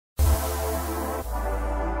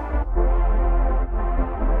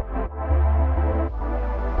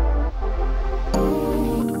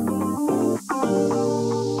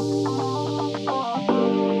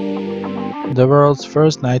the world's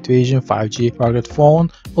first night vision 5G rugged phone,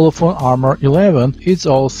 Ulefone Armor 11, is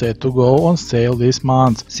all set to go on sale this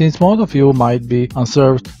month. Since most of you might be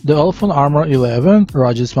unserved, the Ulefone Armor 11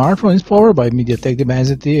 rugged smartphone is powered by MediaTek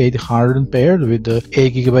Dimensity 800 paired with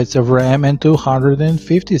 8GB of RAM and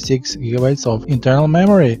 256GB of internal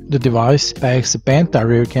memory. The device packs a penta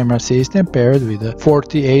rear camera system paired with a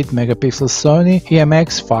 48-megapixel Sony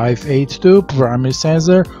IMX582 primary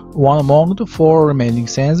sensor. One among the 4 remaining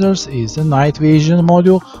sensors is a night vision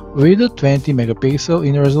module with a 20-megapixel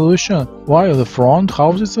in resolution, while the front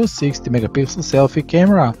houses a 60-megapixel selfie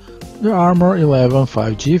camera. The Armor 11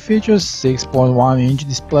 5G features 6.1-inch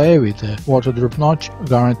display with a water-drop notch,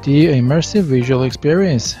 guarantee an immersive visual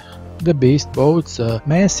experience. The beast boasts a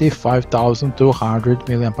massive 5200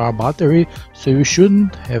 mAh battery, so you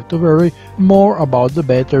shouldn't have to worry more about the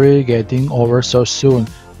battery getting over so soon.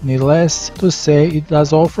 Needless to say, it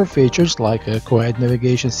does offer features like a quad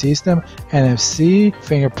navigation system, NFC,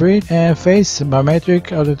 fingerprint and face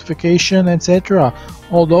biometric identification, etc.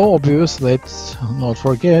 Although obvious, let's not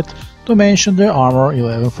forget to mention the Armor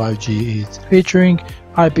 11 5G is featuring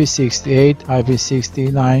IP68,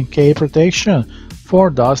 IP69K protection for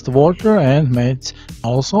dust, water and mats.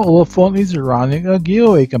 Also, Ulefone is running a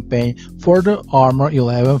giveaway campaign for the Armor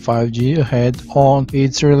 11 5G ahead on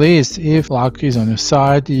its release. If luck is on your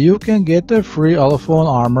side, you can get a free Ulefone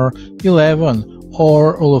Armor 11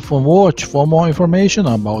 or Ulefone Watch. For more information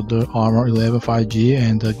about the Armor 11 5G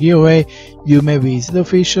and the giveaway, you may visit the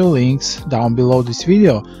official links down below this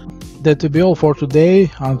video. That will be all for today.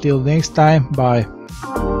 Until next time, bye.